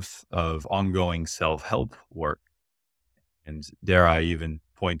growth of ongoing self-help work, and dare I even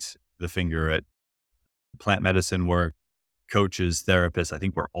point the finger at plant medicine work, coaches, therapists, I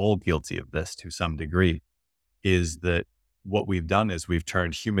think we're all guilty of this to some degree, is that what we've done is we've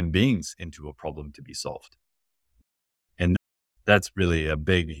turned human beings into a problem to be solved. And that's really a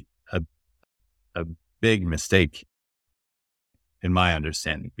big mistake in my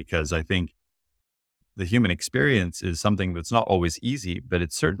understanding, because I think the human experience is something that's not always easy, but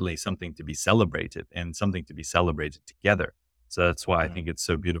it's certainly something to be celebrated and something to be celebrated together. So that's why I Mm. think it's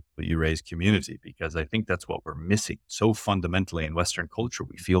so beautiful that you raise community, because I think that's what we're missing so fundamentally in Western culture.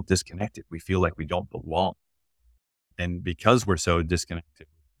 We feel disconnected. We feel like we don't belong. And because we're so disconnected,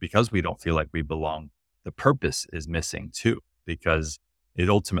 because we don't feel like we belong, the purpose is missing too, because it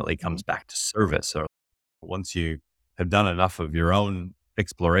ultimately comes back to service. Or once you have done enough of your own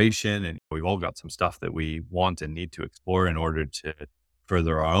exploration, and we've all got some stuff that we want and need to explore in order to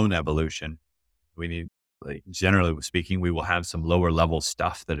further our own evolution, we need, like, generally speaking, we will have some lower level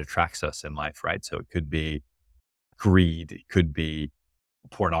stuff that attracts us in life, right? So it could be greed, it could be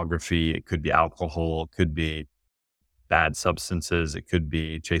pornography, it could be alcohol, it could be bad substances, it could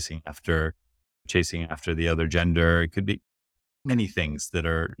be chasing after the other gender, it could be many things that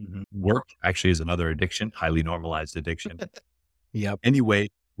are Mhm. work actually is another addiction, highly normalized addiction. Yep. Any way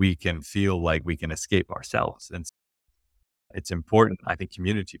we can feel like we can escape ourselves. And it's important. I think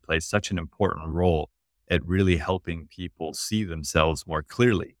community plays such an important role at really helping people see themselves more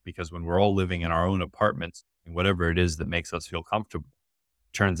clearly, because when we're all living in our own apartments and whatever it is that makes us feel comfortable,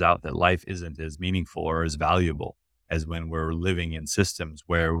 turns out that life isn't as meaningful or as valuable as when we're living in systems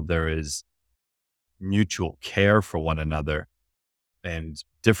where there is mutual care for one another, and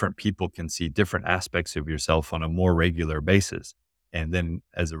different people can see different aspects of yourself on a more regular basis. And then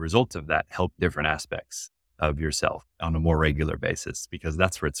as a result of that, help different aspects of yourself on a more regular basis, because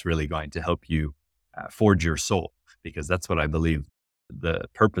that's where it's really going to help you forge your soul. Because that's what I believe the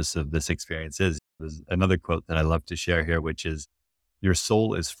purpose of this experience is. There's another quote that I love to share here, which is, your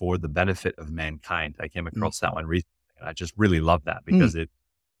soul is for the benefit of mankind. I came across that one recently, and I just really love that Mhm. because it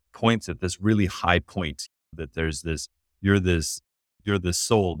points at this really high point that there's this, you're this, you're this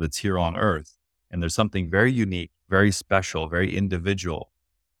soul that's here on earth. And there's something very unique, very special, very individual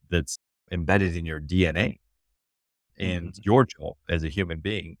that's embedded in your DNA. And Mhm. your job as a human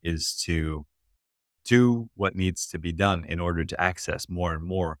being is to do what needs to be done in order to access more and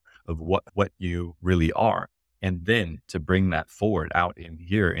more of what you really are. And then to bring that forward out in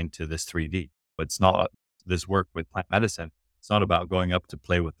here into this 3D. But it's not this work with plant medicine. It's not about going up to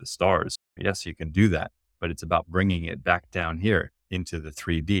play with the stars. Yes, you can do that, but it's about bringing it back down here into the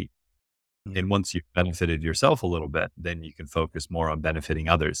 3D. Mhm. And once you've benefited yourself a little bit, then you can focus more on benefiting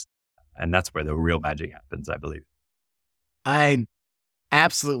others. And that's where the real magic happens, I believe. I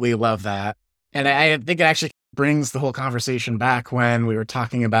absolutely love that. And I think it actually brings the whole conversation back when we were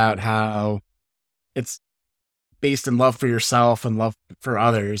talking about how it's based in love for yourself and love for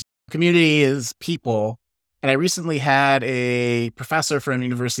others. Community is people. And I recently had a professor from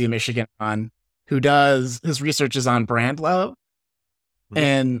University of Michigan on who does his research is on brand love. Mhm.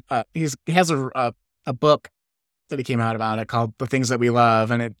 And he has a book that he came out about it called The Things That We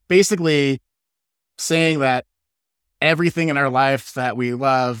Love. And it basically saying that everything in our life that we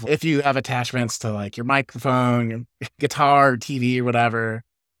love, if you have attachments to like your microphone, your guitar, TV, or whatever,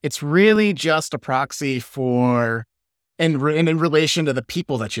 it's really just a proxy for and in relation to the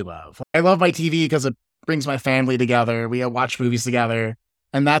people that you love. I love my TV because it brings my family together. We watch movies together,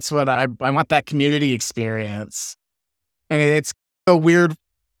 and that's what I want, that community experience. And it's a weird.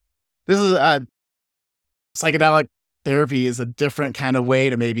 This is a psychedelic therapy is a different kind of way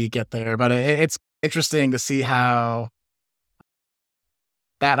to maybe get there, but it's interesting to see how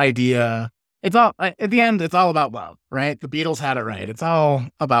that idea. It's all at the end. It's all about love, right? The Beatles had it right. It's all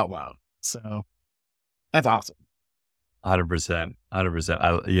about love. So that's awesome. 100%.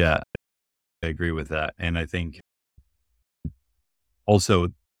 100%. Yeah, I agree with that. And I think also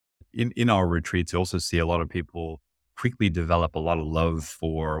in our retreats, you also see a lot of people quickly develop a lot of love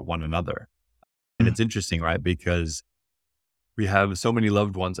for one another. And Mm. it's interesting, right? Because we have so many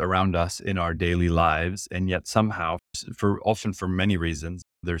loved ones around us in our daily lives, and yet somehow, for often for many reasons,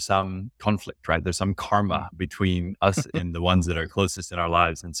 there's some conflict, right? There's some Mm. karma between us and the ones that are closest in our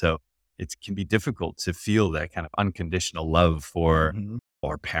lives. And so it can be difficult to feel that kind of unconditional love for Mhm.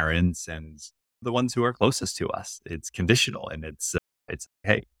 our parents and the ones who are closest to us. It's conditional, and it's,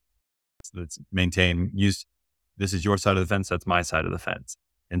 hey, let's maintain use. This is your side of the fence. That's my side of the fence.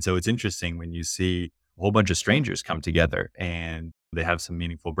 And so it's interesting when you see a whole bunch of strangers come together and they have some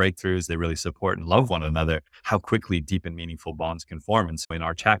meaningful breakthroughs. They really support and love one another, how quickly deep and meaningful bonds can form. And so in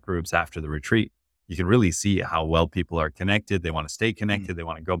our chat groups after the retreat, you can really see how well people are connected. They want to stay Mm. connected. They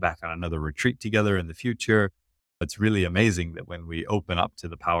want to go back on another retreat together in the future. It's really amazing that when we open up to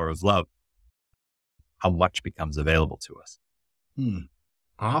the power of love, how much becomes available to us. Mm.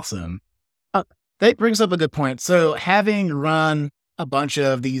 Awesome. Uh, that brings up a good point. So, having run a bunch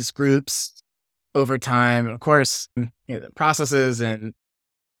of these groups over time, of course, the processes and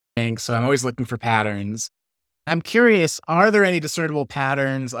things. So, I'm always looking for patterns. I'm curious, are there any discernible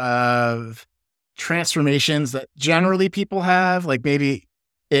patterns of transformations that generally people have? Like maybe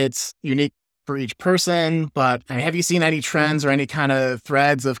it's unique for each person, but have you seen any trends or any kind of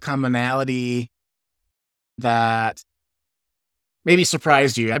threads of commonality that maybe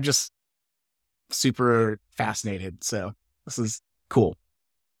surprised you? I'm just super fascinated. So this is cool.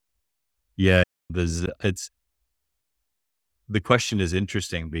 Yeah, the question is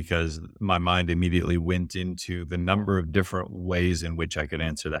interesting because my mind immediately went into the number of different ways in which I could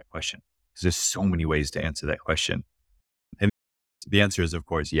answer that question. 'Cause there's so many ways to answer that question. And the answer is, of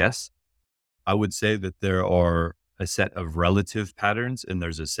course, yes. I would say that there are a set of relative patterns and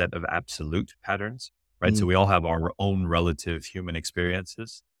there's a set of absolute patterns, right? So Mm. we all have our own relative human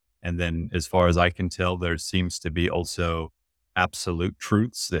experiences. And then as far as I can tell, there seems to be also absolute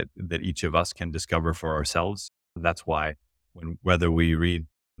truths that each of us can discover for ourselves. That's why whether we read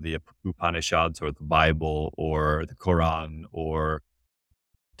the Upanishads or the Bible or the Quran or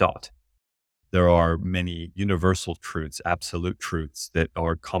dot, there are many universal truths, absolute truths that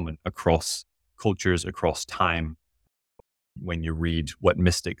are common across cultures, across time when you read what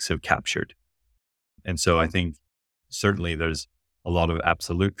mystics have captured. And so I think certainly there's a lot of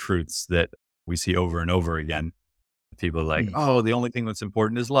absolute truths that we see over and over again. People are like, Mm. oh, the only thing that's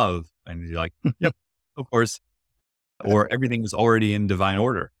important is love. And you're like, yep, of course. Or everything is already in divine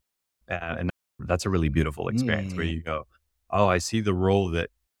order. And that's a really beautiful experience where Mm. you go, oh, I see the role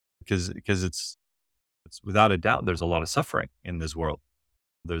that, because it's without a doubt, there's a lot of suffering in this world.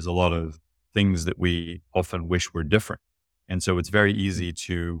 There's a lot of things that we often wish were different. And so it's very easy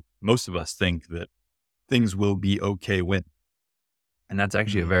to, most of us think that things will be okay when, and that's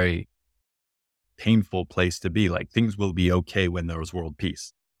actually a Mm. very painful place to be. Like things will be okay when there's world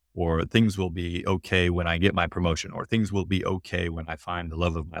peace, or things will be okay when I get my promotion, or things will be okay when I find the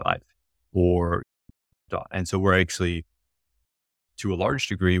love of my life, or, and so we're actually, to a large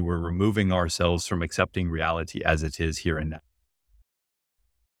degree, we're removing ourselves from accepting reality as it is here and now.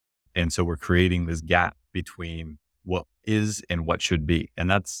 And so we're creating this gap between what is and what should be. And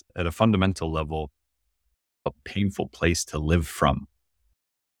that's at a fundamental level, a painful place to live from.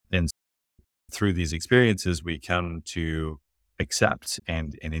 And through these experiences, we come to accept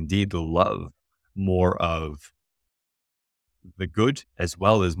and indeed love more of the good as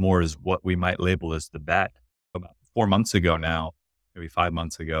well as more as what we might label as the bad. About 4 months ago now, maybe 5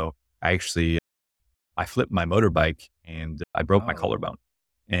 months ago, I flipped my motorbike and I broke my Oh. collarbone.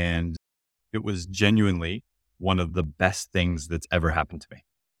 And it was genuinely one of the best things that's ever happened to me.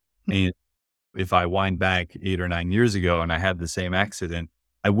 And if I wind back 8 or 9 years ago and I had the same accident,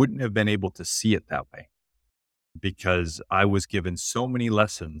 I wouldn't have been able to see it that way because I was given so many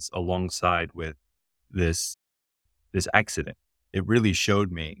lessons alongside with this, this accident. It really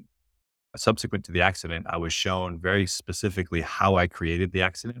showed me subsequent to the accident, I was shown very specifically how I created the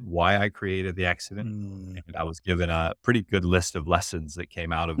accident, why I created the accident. Mm. And I was given a pretty good list of lessons that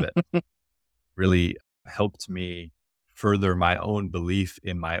came out of it. Really helped me further my own belief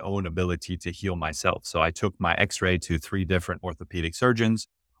in my own ability to heal myself. So I took my x-ray to 3 different orthopedic surgeons.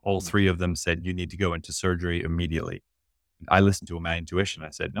 All 3 of them said, you need to go into surgery immediately. I listened to my intuition. I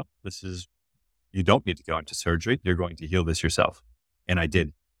said, no, you don't need to go into surgery. You're going to heal this yourself. And I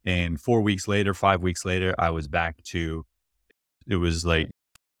did. And 4 weeks later, 5 weeks later, I was back to, it was like,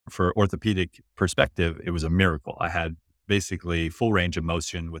 for orthopedic perspective, it was a miracle. I had basically full range of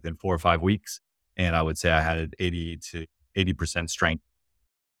motion within 4 or 5 weeks. And I would say I had 80 to 80% strength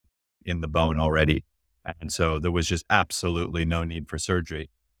in the bone already. And so there was just absolutely no need for surgery.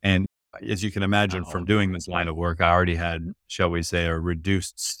 And as you can imagine from Wow. doing this line of work, I already had, shall we say, a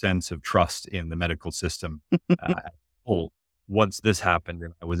reduced sense of trust in the medical system. Whole. Once this happened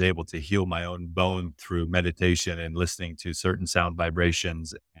and I was able to heal my own bone through meditation and listening to certain sound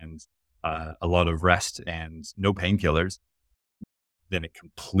vibrations and a lot of rest and no painkillers, then it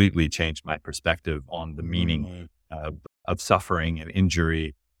completely changed my perspective on the meaning Mm. of suffering and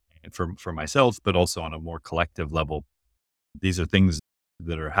injury and for myself, but also on a more collective level. These are things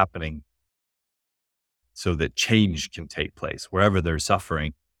that are happening so that change can take place. Wherever there's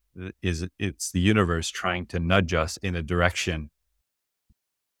suffering, it's the universe trying to nudge us in a direction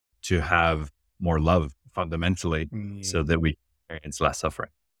to have more love fundamentally so Mm. that we experience less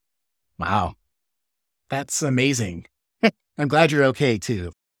suffering. Wow. That's amazing. I'm glad you're okay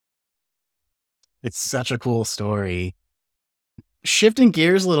too. It's such a cool story. Shifting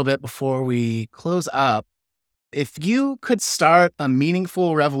gears a little bit before we close up, if you could start a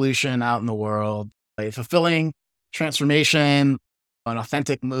meaningful revolution out in the world, a fulfilling transformation, an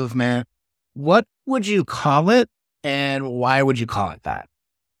authentic movement, what would you call it and why would you call it that?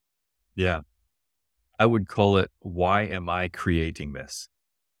 Yeah. I would call it, why am I creating this?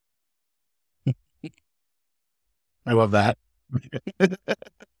 I love that.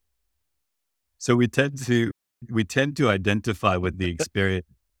 So we tend to identify with the experience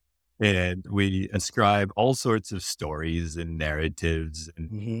and we ascribe all sorts of stories and narratives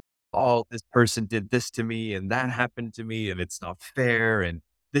and, Mhm. oh, this person did this to me and that happened to me and it's not fair and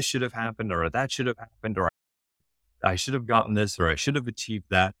this should have happened or that should have happened or I should have gotten this or I should have achieved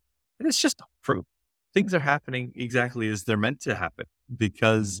that. And it's just not true. Things are happening exactly as they're meant to happen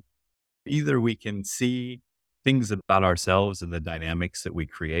because either we can see things about ourselves and the dynamics that we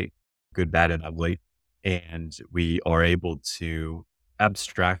create, good, bad, and ugly, and we are able to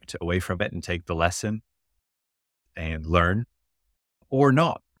abstract away from it and take the lesson and learn or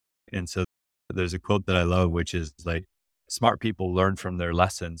not. And so there's a quote that I love, which is like, smart people learn from their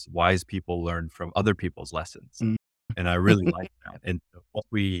lessons, wise people learn from other people's lessons. Mm. And I really like that. And so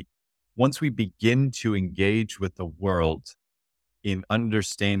once we begin to engage with the world in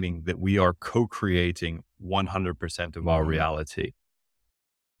understanding that we are co-creating 100% of our Mhm. reality,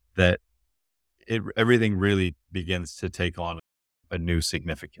 that everything really begins to take on a new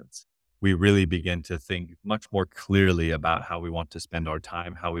significance. We really begin to think much more clearly about how we want to spend our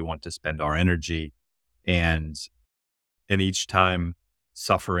time, how we want to spend our energy. And, and each time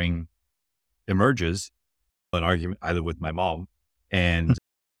suffering emerges, an argument either with my mom and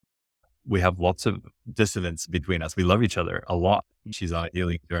we have lots of dissonance between us. We love each other a lot. She's on a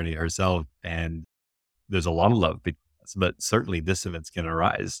healing journey herself and there's a lot of love between us, but certainly dissonance can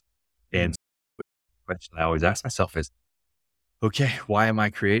arise. And Mm. the question I always ask myself is, okay, why am I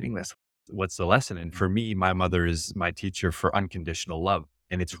creating this? What's the lesson? And for me, my mother is my teacher for unconditional love.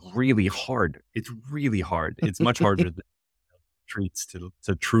 And it's really hard. It's really hard. It's much harder than treats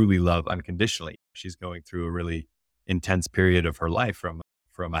to truly love unconditionally. She's going through a really intense period of her life from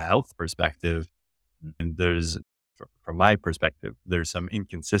a health perspective. And from my perspective, there's some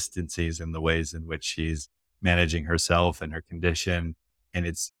inconsistencies in the ways in which she's managing herself and her condition. And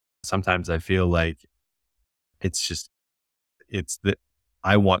it's sometimes I feel like it's just, it's that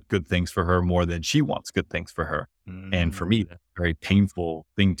I want good things for her more than she wants good things for her. And for me, Mm. that's a very painful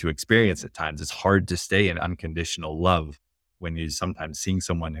thing to experience at times. It's hard to stay in unconditional love when you're sometimes seeing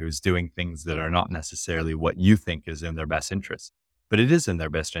someone who's doing things that are not necessarily what you think is in their best interest. But it is in their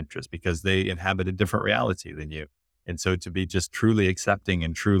best interest because they inhabit a different reality than you. And so to be just truly accepting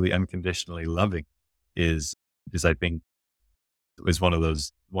and truly unconditionally loving is, I think, is one of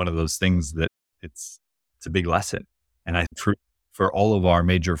those things that it's a big lesson. And for all of our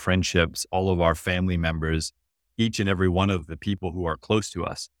major friendships, all of our family members, each and every one of the people who are close to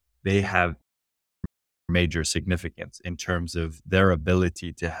us, they have major significance in terms of their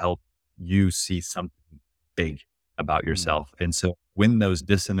ability to help you see something big about Mm. yourself. And so when those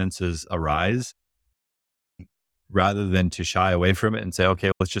dissonances arise, rather than to shy away from it and say,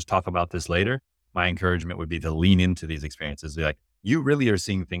 okay, let's just talk about this later, my encouragement would be to lean into these experiences. Be like, you really are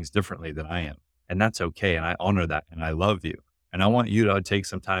seeing things differently than I am. And that's okay. And I honor that. And I love you. And I want you to take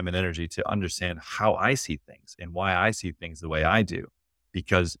some time and energy to understand how I see things and why I see things the way I do.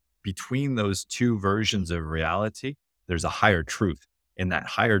 Because between those two versions of reality, there's a higher truth. And that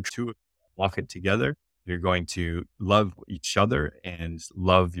higher truth, walk it together, you're going to love each other and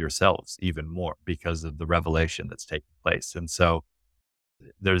love yourselves even more because of the revelation that's taking place. And so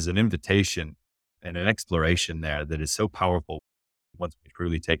there's an invitation and an exploration there that is so powerful once we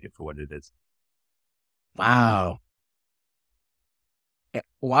truly take it for what it is. Wow.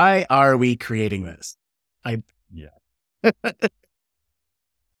 Why are we creating this? I, Yeah.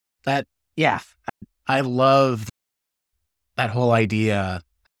 that, yeah, I love that whole idea.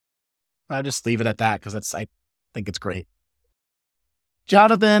 I'll just leave it at that because I think it's great.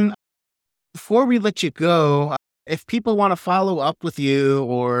 Jonathan, before we let you go, if people want to follow up with you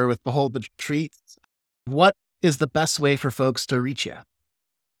or with Behold the Retreats, what is the best way for folks to reach you?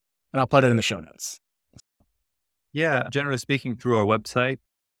 And I'll put it in the show notes. Yeah. Generally speaking, through our website,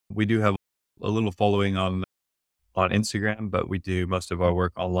 we do have a little following on Instagram, but we do most of our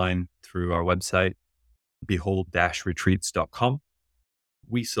work online through our website, behold-retreats.com.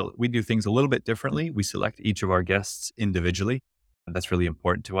 We do things a little bit differently. We select each of our guests individually. That's really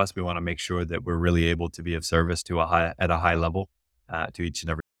important to us. We want to make sure that we're really able to be of service to at a high level to each and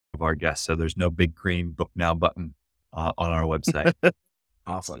every of our guests. So there's no big green book now button on our website.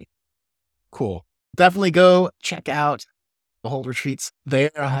 Awesome. Cool. Definitely go check out Behold Retreats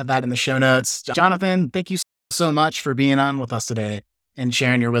there. I'll have that in the show notes. Jonathan, thank you so much for being on with us today and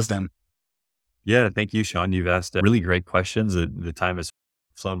sharing your wisdom. Yeah, thank you, Sean. You've asked really great questions. The time has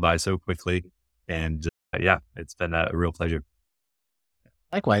flown by so quickly. And yeah, it's been a real pleasure.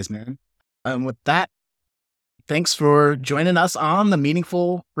 Likewise, man. And with that, thanks for joining us on the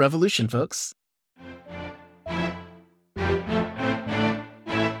Meaningful Revolution, folks.